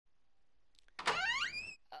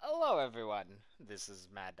Hello, everyone. This is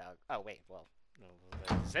Mad Dog. Oh, wait, well,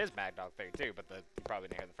 this is Mad Dog 32, but you probably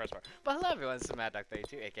didn't hear the first part. But hello, everyone. This is Mad Dog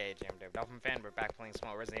 32, aka Jam Dave Dolphin Fan. We're back playing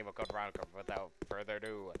small Resident Evil called Veronica. Without further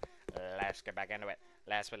ado, let's get back into it.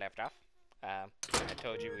 Last we left off, I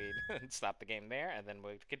told you we'd stop the game there, and then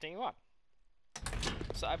we'd continue on.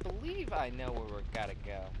 So I believe I know where we gotta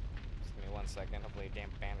go. Just give me 1 second. Hopefully, a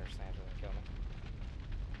damn banner snatcher doesn't kill me.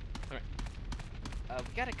 Alright.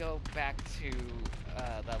 We gotta go back to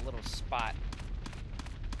that little spot.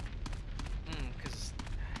 Cause,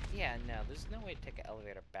 yeah, no, there's no way to take an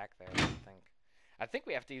elevator back there, I don't think. I think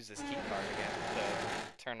we have to use this key card again to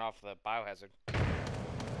turn off the biohazard.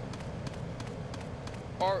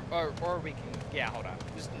 Or we can, yeah, hold on.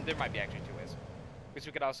 There might be actually two ways. Because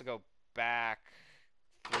we could also go back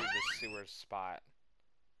through the sewer spot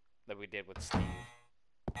that we did with Steve.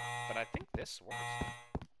 But I think this works.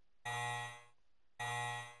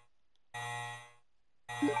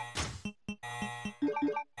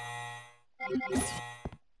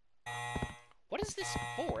 What is this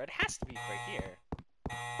for? It has to be for here.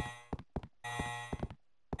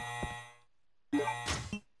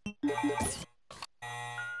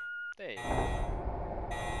 There you go.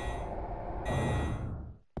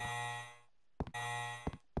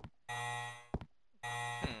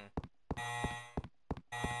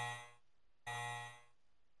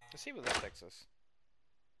 Let's see what this fixes.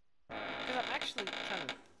 Because I'm actually trying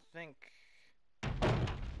to think.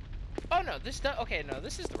 Oh no, this does. Okay, no,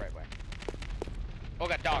 this is the right way. Oh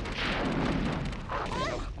god, dog.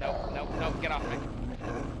 No, get off me.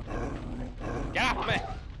 Get off me!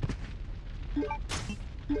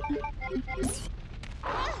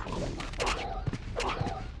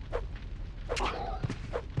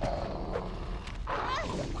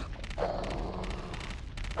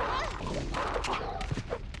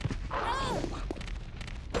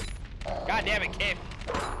 God damn it, kid.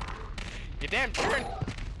 You damn turn.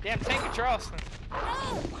 Damn tank controls.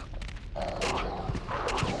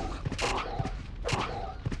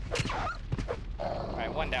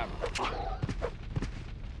 Alright, one down.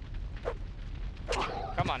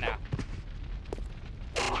 Come on now.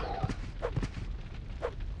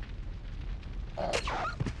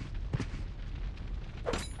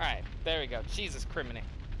 Alright, there we go. Jesus criminy.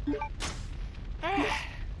 I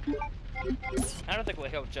don't think we'll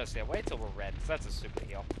heal just yet. Wait till we're red, because that's a super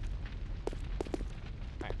heal.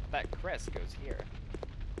 Alright, that crest goes here.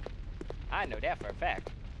 I know that for a fact.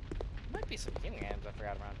 Might be some healing items I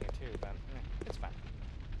forgot around here too, but it's fine.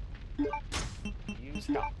 Use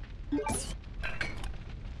help.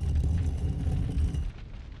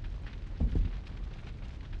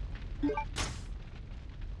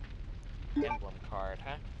 Emblem card,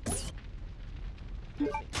 huh? What's the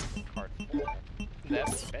emblem card for?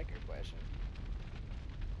 That's the bigger question.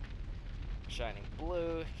 Shining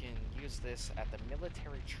blue. You can use this at the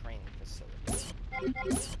military training facility.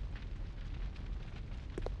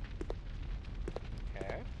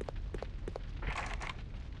 Okay.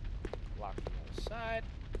 Lock from the other side.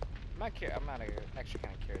 I'm not actually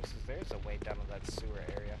kind of curious. Is there's a way down to that sewer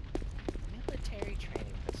area? Military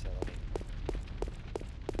training facility.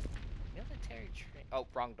 Military train. Oh,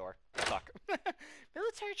 wrong door. Fuck.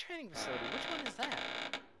 Military training facility. Which one is that?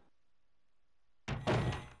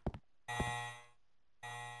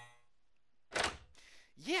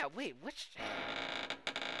 Yeah, wait, which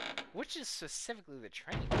is specifically the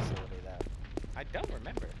training facility, though? I don't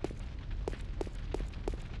remember.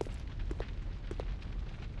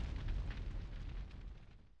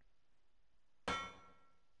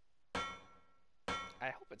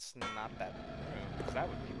 I hope it's not that room, because that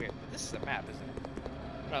would be weird. But this is a map, isn't it?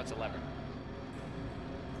 No, it's a lever.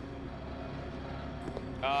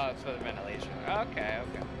 Oh, it's for the ventilation. Okay,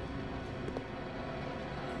 okay.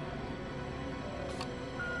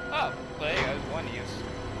 Oh, well, there you go. There's one use.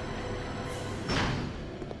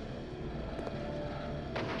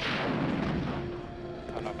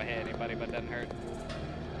 I don't know if I hit anybody, but it doesn't hurt.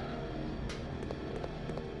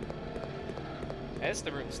 That's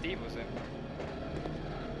the room Steve was in.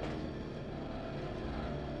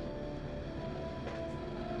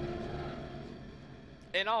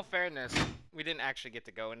 In all fairness, we didn't actually get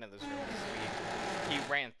to go into this room. He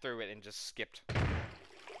ran through it and just skipped.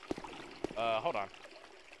 Hold on.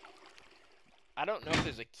 I don't know if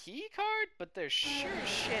there's a key card, but there's sure as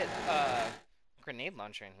shit grenade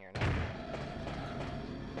launcher in here now.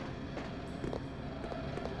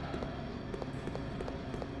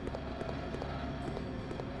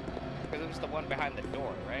 Because it was the one behind the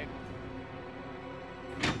door, right?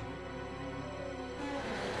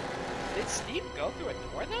 Did Steve go through a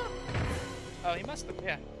door though? Oh, he must have,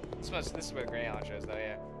 yeah. This is where the grenade launcher is though,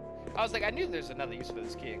 yeah. I was like, I knew there's another use for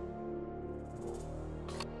this key.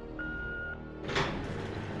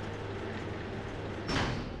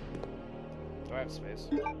 Do I have space?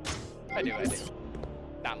 I do.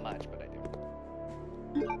 Not much, but I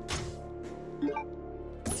do.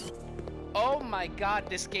 Oh my god,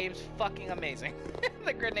 this game's fucking amazing.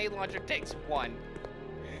 The grenade launcher takes one.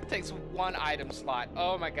 Takes one item slot.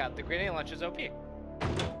 Oh my god, the grenade launcher's OP. It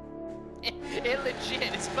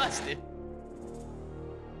legit is busted.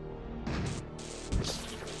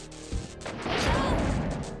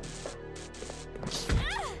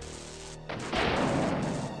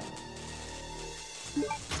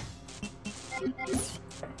 I'm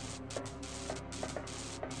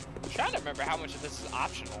trying to remember how much of this is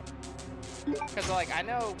optional. Because, like, I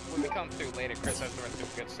know when we come through later, Chris has to run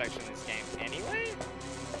through a good section of this game anyway.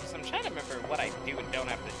 So I'm trying to remember what I do and don't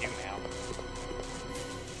have to do now.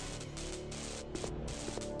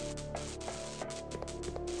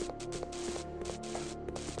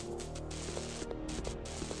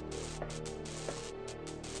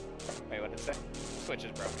 Wait, what did it say? Switch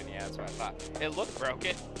is broken. Yeah, that's what I thought. It looked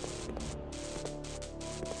broken.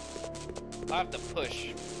 I'll have to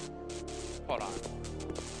push. Hold on.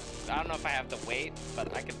 I don't know if I have to wait,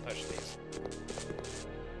 but I can push these.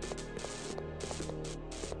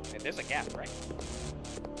 Hey, there's a gap, right?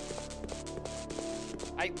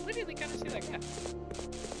 I literally kind of see that gap.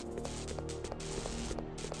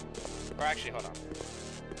 Or actually, hold on.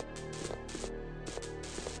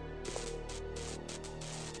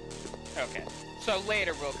 Okay. So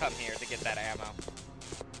later we'll come here to get that ammo.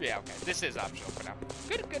 Yeah, okay. This is optional for now.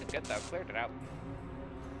 Good though. Cleared it out.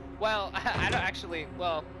 Well, I don't actually,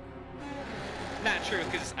 well, not true,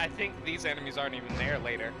 because I think these enemies aren't even there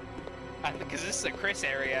later. Because this is a Chris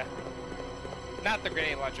area. Not the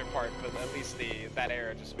grenade launcher part, but at least that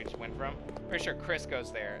area we just went from. Pretty sure Chris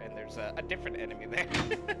goes there, and there's a different enemy there. Oh,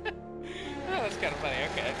 that's kind of funny,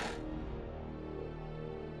 okay.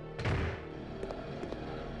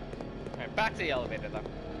 Alright, back to the elevator, though.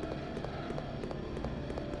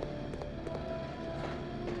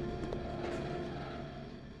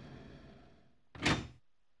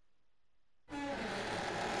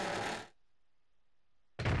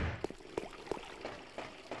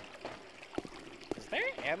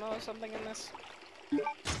 Ammo or something in this?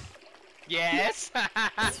 Yes!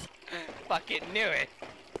 Fucking knew it!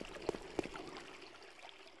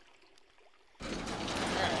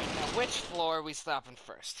 Alright, now which floor are we stopping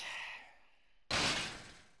first?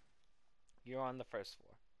 You're on the first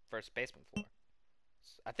floor. First basement floor.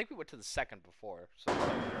 I think we went to the second before, so we'll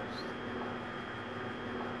go first.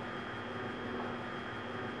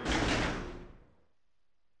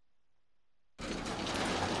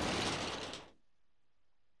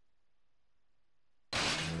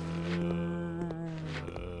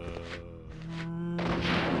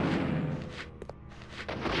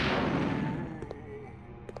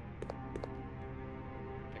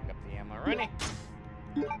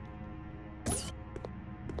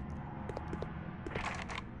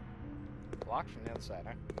 Locked from the other side,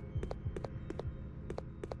 huh?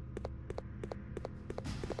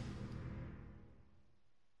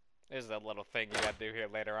 There's that little thing you gotta do here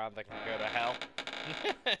later on that can go to hell.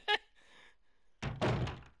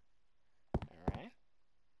 Alright.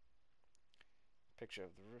 Picture of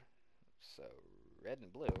the... So, red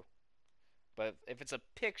and blue. But if it's a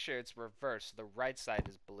picture, it's reversed. The right side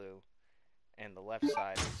is blue, and the left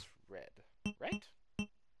side is red. Right?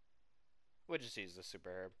 We'll just use the super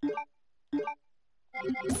herb.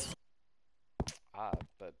 Odd,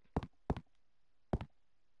 but...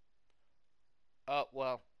 Oh,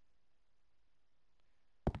 well.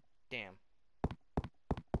 Damn.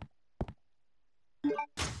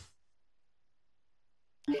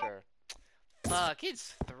 Sure. Fuck,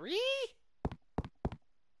 it's 3?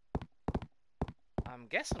 I'm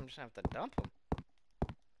guessing I'm just gonna have to dump him.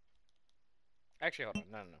 Actually, hold on.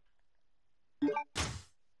 No.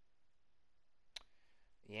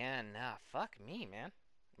 Yeah, nah. Fuck me, man.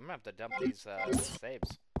 I'm gonna have to dump these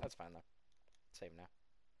saves. That's fine, though. Save now.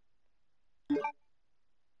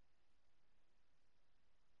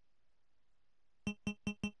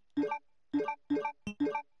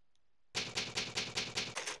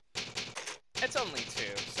 It's only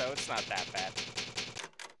 2, so it's not that bad.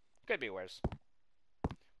 Could be worse.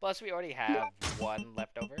 Plus, we already have 1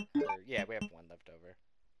 left over. Or, yeah, we have 1 left over.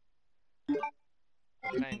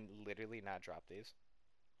 Can I literally not drop these?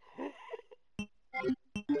 No.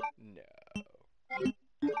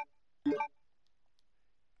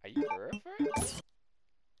 Are you for it?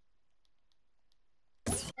 I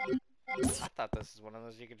thought this is one of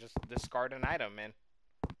those you could just discard an item in.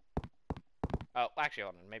 Oh, actually,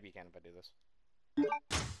 hold on. Maybe you can if I do this.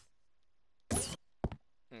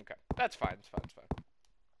 Okay, that's fine. It's fine. It's fine.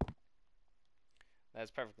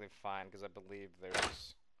 That's perfectly fine because I believe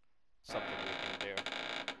there's something we can do.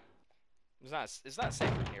 It's not a safe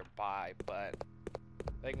room nearby, but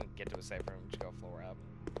they can get to a safe room. Just go floor up.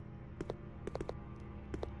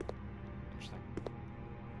 Interesting.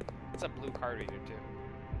 It's a blue card reader too.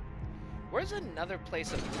 Where's another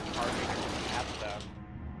place a blue card reader at though?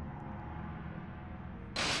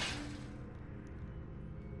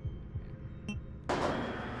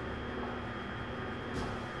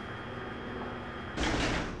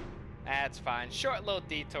 That's fine. Short little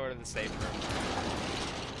detour to the safe room.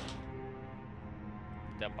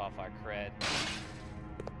 Dump off our cred.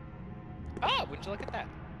 Oh, would you look at that?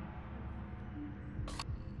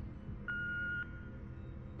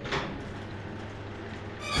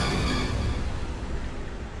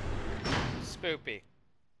 Spoopy.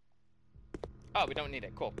 Oh, we don't need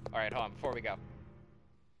it. Cool. Alright, hold on. Before we go.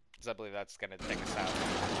 Because I believe that's going to take us out.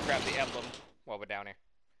 Grab the emblem while we're down here.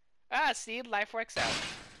 Ah, see? Life works out.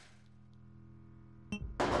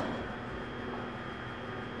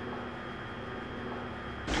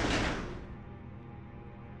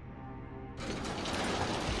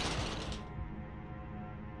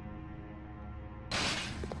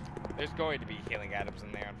 There's going to be healing items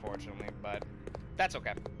in there, unfortunately, but that's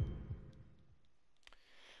okay.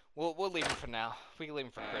 We'll leave them for now. We can leave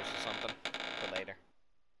them for Chris or something for later.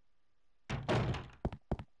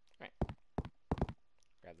 Alright.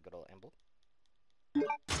 Grab the good old emblem.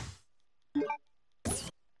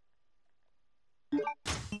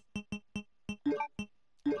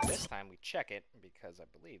 And this time we check it because I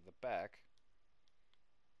believe the back.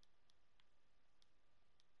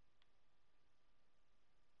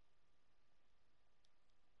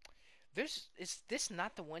 Is this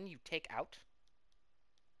not the one you take out?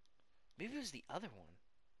 Maybe it was the other one.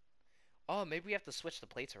 Oh, maybe we have to switch the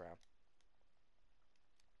plates around.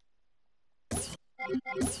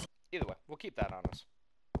 Either way, we'll keep that on us.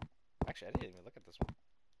 Actually, I didn't even look at this one.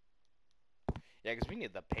 Yeah, because we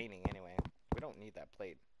need the painting anyway. We don't need that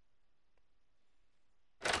plate.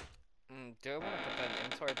 Do I want to put that in the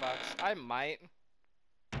inventory box? I might.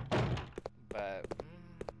 But...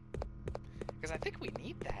 because I think we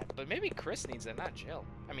need that. But maybe Chris needs it, not Jill.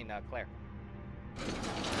 I mean, Claire.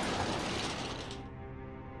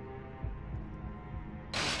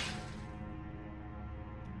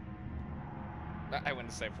 I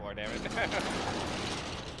wouldn't say floor damage.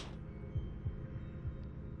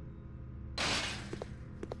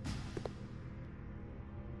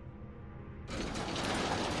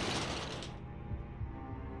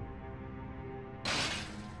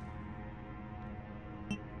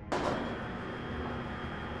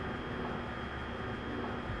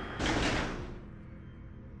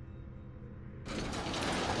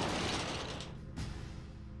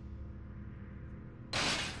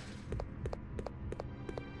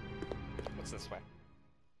 This way.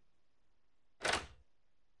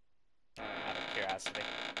 Out of curiosity.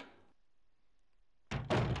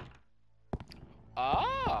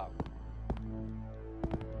 Ah!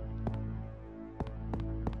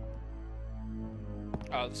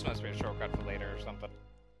 Oh, this must be a shortcut for later or something.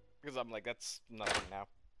 Because I'm like, that's nothing now.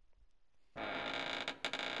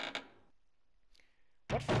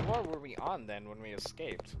 What floor were we on then when we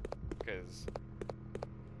escaped? Because...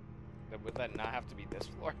 would that not have to be this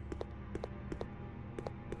floor?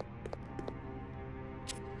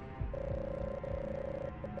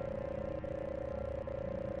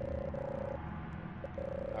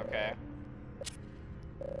 Okay.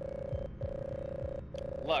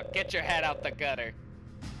 Look, get your head out the gutter.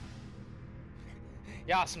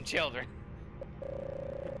 Y'all some children.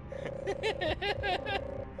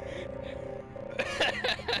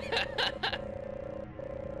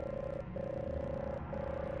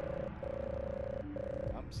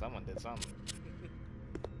 Someone did something.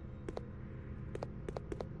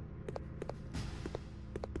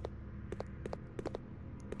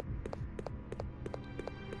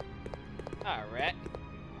 Alright.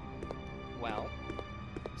 Well,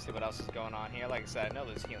 let's see what else is going on here. Like I said, I know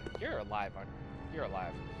there's healing. You're alive, aren't you? You're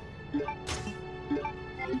alive.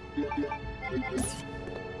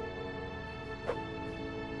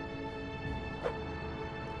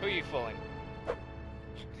 Who are you fooling?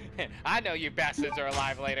 I know you bastards are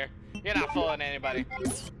alive later. You're not fooling anybody.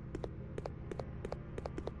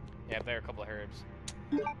 Yeah, there are a couple of herbs.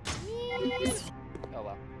 Oh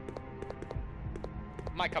well.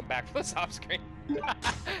 Might come back for this off screen.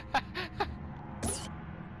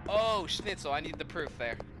 Oh, schnitzel, I need the proof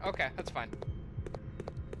there. Okay, that's fine.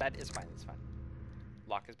 That is fine, that's fine.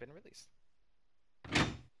 Lock has been released.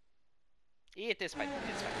 It is fine,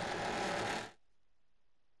 it's fine.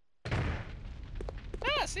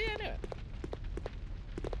 Ah, see, I knew it.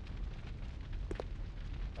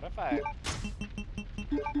 What if I...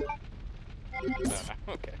 No, no,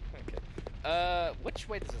 okay, okay. Which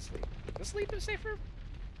way does this lead? Does this lead to a safe room?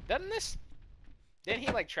 Doesn't this? Didn't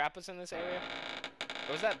he, like, trap us in this area?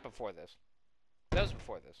 Or was that before this? That was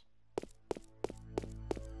before this.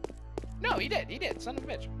 No, he did, son of a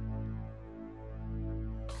bitch.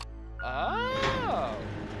 Oh!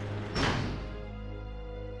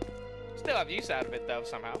 Still have use out of it, though,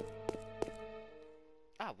 somehow.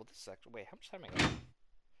 Ah, well, this is actually... Wait, how much time I got?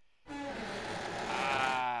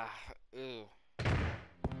 Ah, ooh.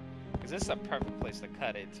 Because this is a perfect place to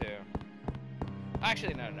cut it, too.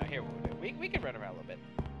 Actually, no, here we'll do. We can run around a little bit.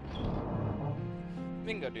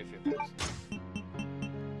 We can go do a few things.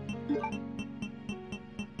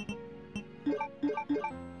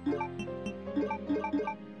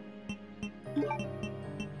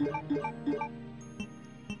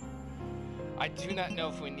 I do not know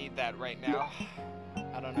if we need that right now.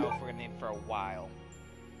 I don't know if we're gonna need it for a while.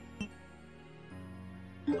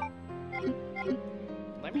 Let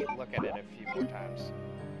me look at it a few more times.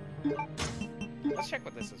 Let's check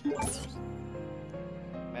what this is for first.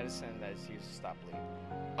 Medicine that is used to stop bleeding.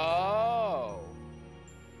 Oh!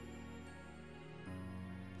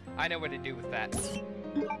 I know what to do with that.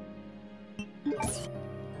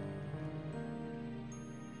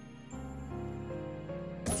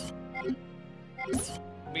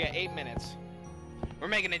 We got 8 minutes. We're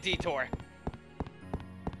making a detour.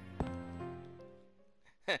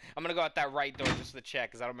 I'm gonna go out that right door just to check,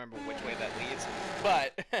 because I don't remember which way that leads.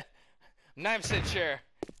 But, I'm 9% sure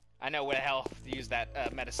I know where the hell to use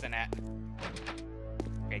that medicine at.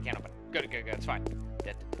 Okay, can't open. Good, it's fine.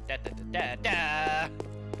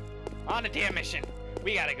 On a damn mission.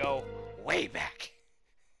 We gotta go way back.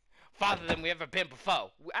 Farther than we ever been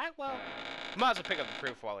before. Well, might as well pick up the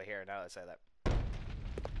proof while we're here, now that I say that.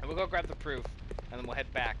 And we'll go grab the proof, and then we'll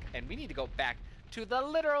head back. And we need to go back to the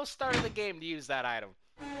literal start of the game to use that item.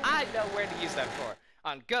 I know where to use that for.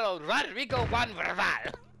 On good old Rodrigo Juan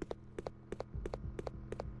Verval.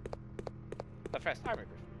 But first, armor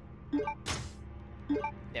proof.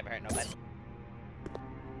 Never hurt nobody.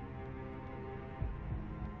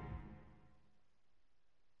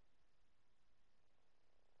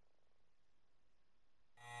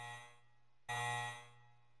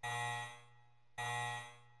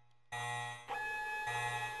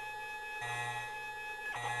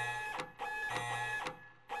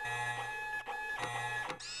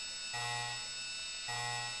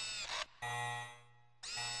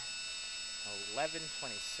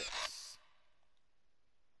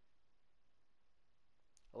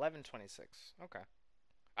 $11.26. Okay.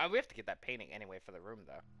 We have to get that painting anyway for the room,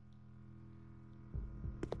 though.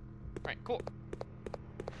 Alright, cool.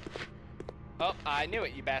 Oh, I knew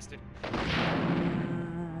it, you bastard. We don't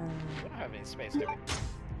have any space, do we?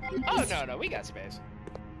 Oh, no, we got space.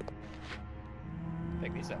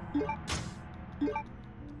 Pick these up.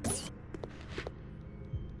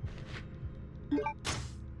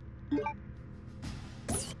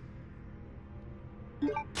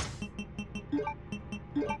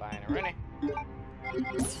 Buying a Rennie.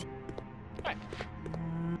 Alright.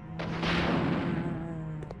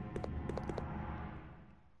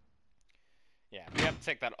 Yeah, we have to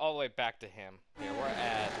take that all the way back to him. Here, we're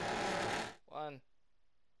at 1,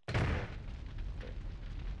 2, 3.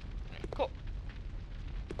 Alright, cool.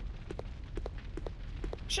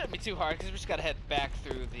 Shouldn't be too hard because we just gotta head back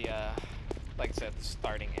through the, like I said, the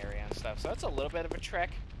starting area and stuff. So it's a little bit of a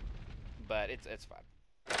trek, but it's fine.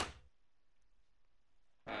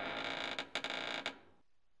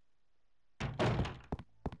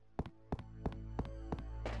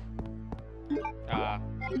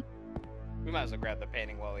 We might as well grab the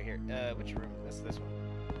painting while we're here. Which room? This one.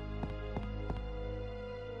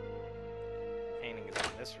 Painting is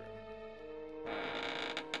in this room.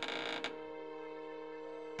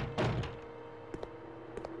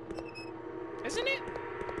 Isn't it?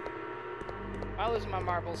 Am I losing my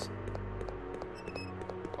marbles?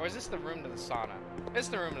 Or is this the room to the sauna? It's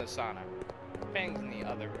the room to the sauna. Painting's in the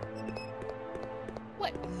other room.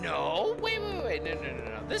 What? No! Wait. No.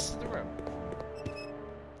 This is the room.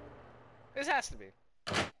 This has to be.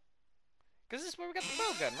 Because this is where we got the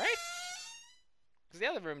bow gun, right? Because the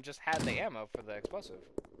other room just had the ammo for the explosive.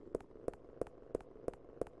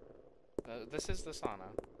 This is the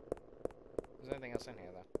sauna. Is there anything else in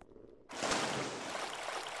here, though?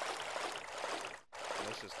 Oh,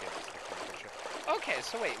 this just gave us the picture. Okay,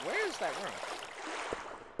 so wait, where is that room?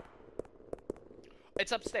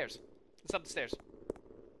 It's upstairs. It's up the stairs.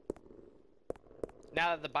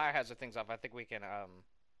 Now that the biohazard thing's off, I think we can,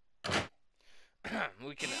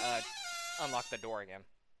 unlock the door again.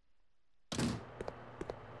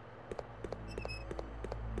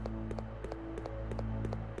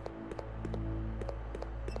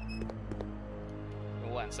 In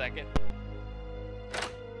 1 second.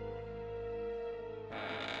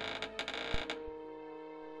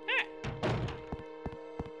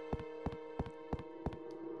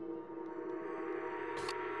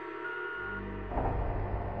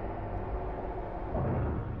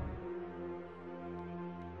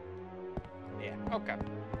 Okay.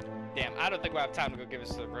 Damn, I don't think we'll have time to go give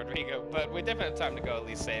us to Rodrigo, but we definitely have time to go at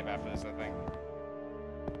least save after this, I think.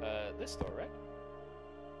 This door, right?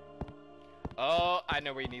 Oh, I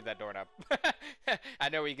know where you need that doorknob. I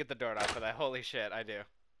know where you get the doorknob for that. Holy shit, I do.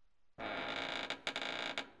 I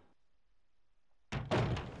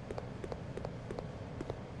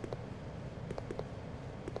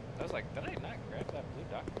was like, did I not grab that blue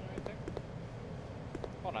document right there?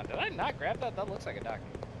 Hold on, did I not grab that? That looks like a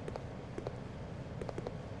document.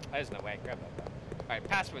 There's no way I can grab that though. Alright,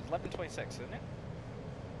 password's 1126, isn't it?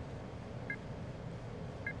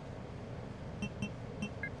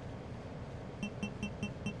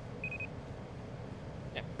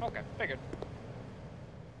 Yeah, okay, figured.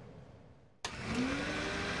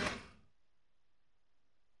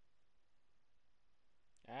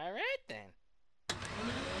 Alright then.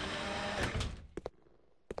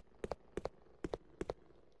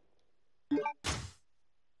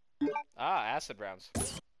 Ah, acid rounds.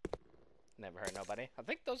 Never hurt nobody. I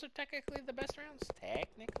think those are technically the best rounds.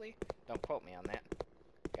 Technically. Don't quote me on that.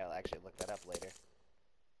 Gotta actually look that up later.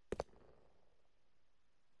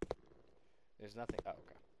 There's nothing. Oh,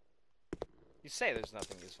 okay. You say there's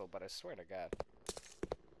nothing useful, but I swear to God.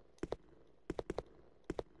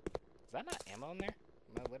 Is that not ammo in there?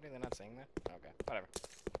 Am I literally not seeing that? Okay, whatever.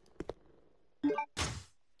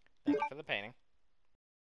 Thank you for the painting.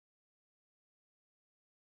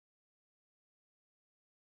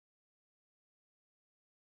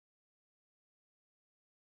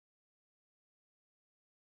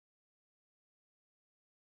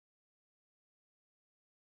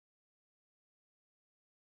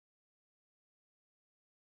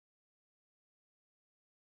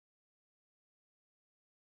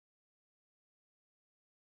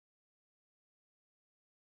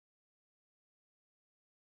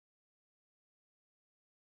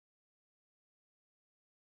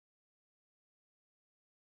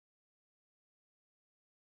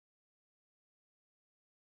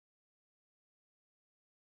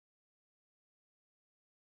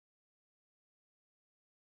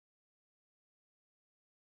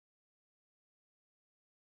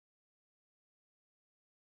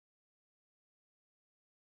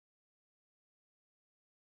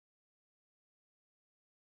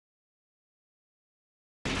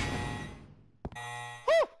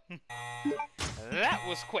 Whew! That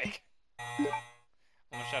was quick.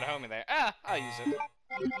 Almost shot a homie there. Ah, I'll use it.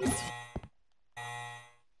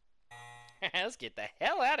 Let's get the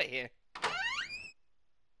hell out of here.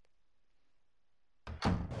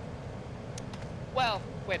 Well,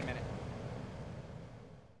 wait a minute.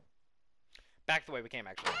 Back the way we came,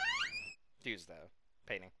 actually. Use the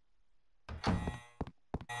painting.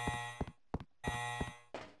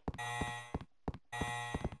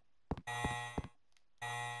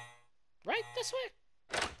 Right? This way?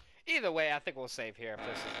 Either way, I think we'll save here if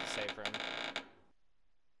this is a safe room.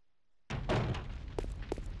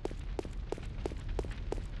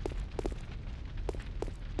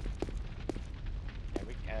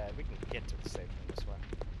 Yeah, we can get to the safe room this way.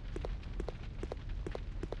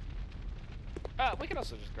 We can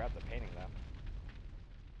also just grab the painting, though.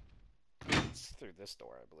 It's through this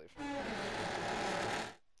door, I believe.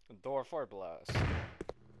 The door 4 below us.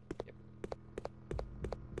 Yep.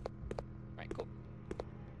 Alright, cool.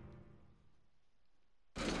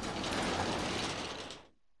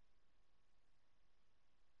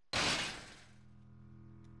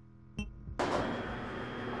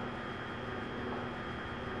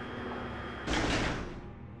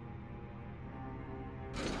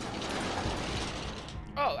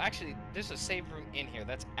 Oh, actually, there's a save room in here.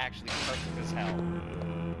 That's actually perfect as hell.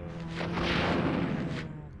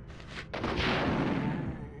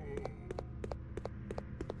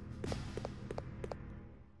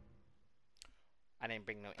 I didn't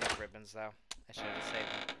bring no ink ribbons, though. I should have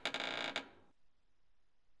saved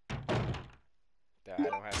them. No, I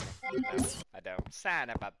don't have any. No, I don't.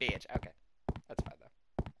 Son of a bitch. Okay. That's fine, though.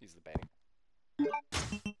 Use the painting.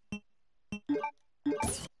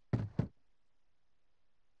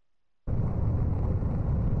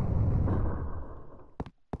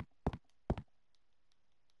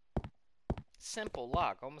 Simple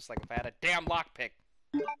lock, almost like if I had a damn lockpick.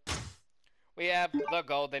 We have the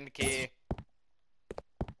golden key.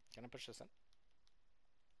 Can I push this in?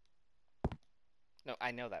 No,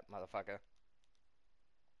 I know that, motherfucker.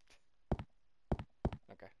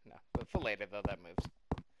 Okay, no. But for later, though, that moves.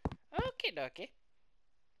 Okay, dokie.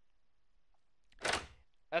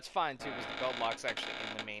 That's fine, too, because the gold lock's actually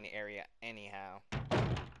in the main area anyhow.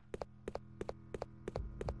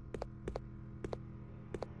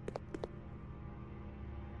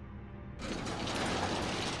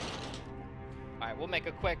 Alright, we'll make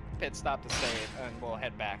a quick pit stop to save, and we'll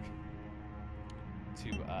head back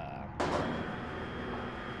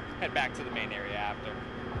to the main area after.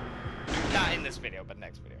 Not in this video, but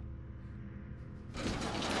next video.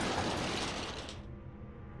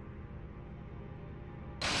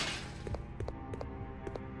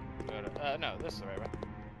 No, this is the right way.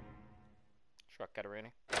 Shortcut,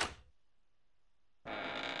 Rooney.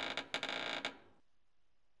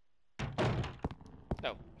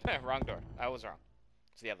 No, wrong door. I was wrong.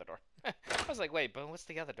 It's the other door. I was like, wait, but what's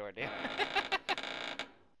the other door, dude?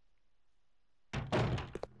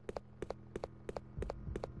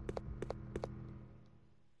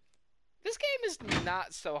 This game is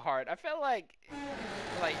not so hard. I feel like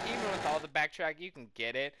even with all the backtrack, you can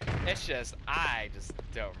get it. It's just, I just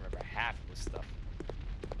don't remember half of the stuff.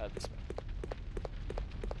 This way.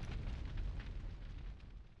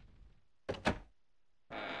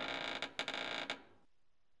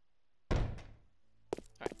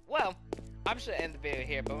 Alright, well, I'm just gonna end the video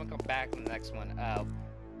here, but we'll come back in the next one.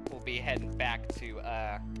 We'll be heading back to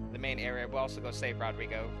the main area. We'll also go save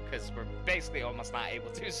Rodrigo, because we're basically almost not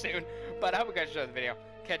able to soon. But I hope you guys enjoyed the video.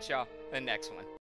 Catch y'all in the next one.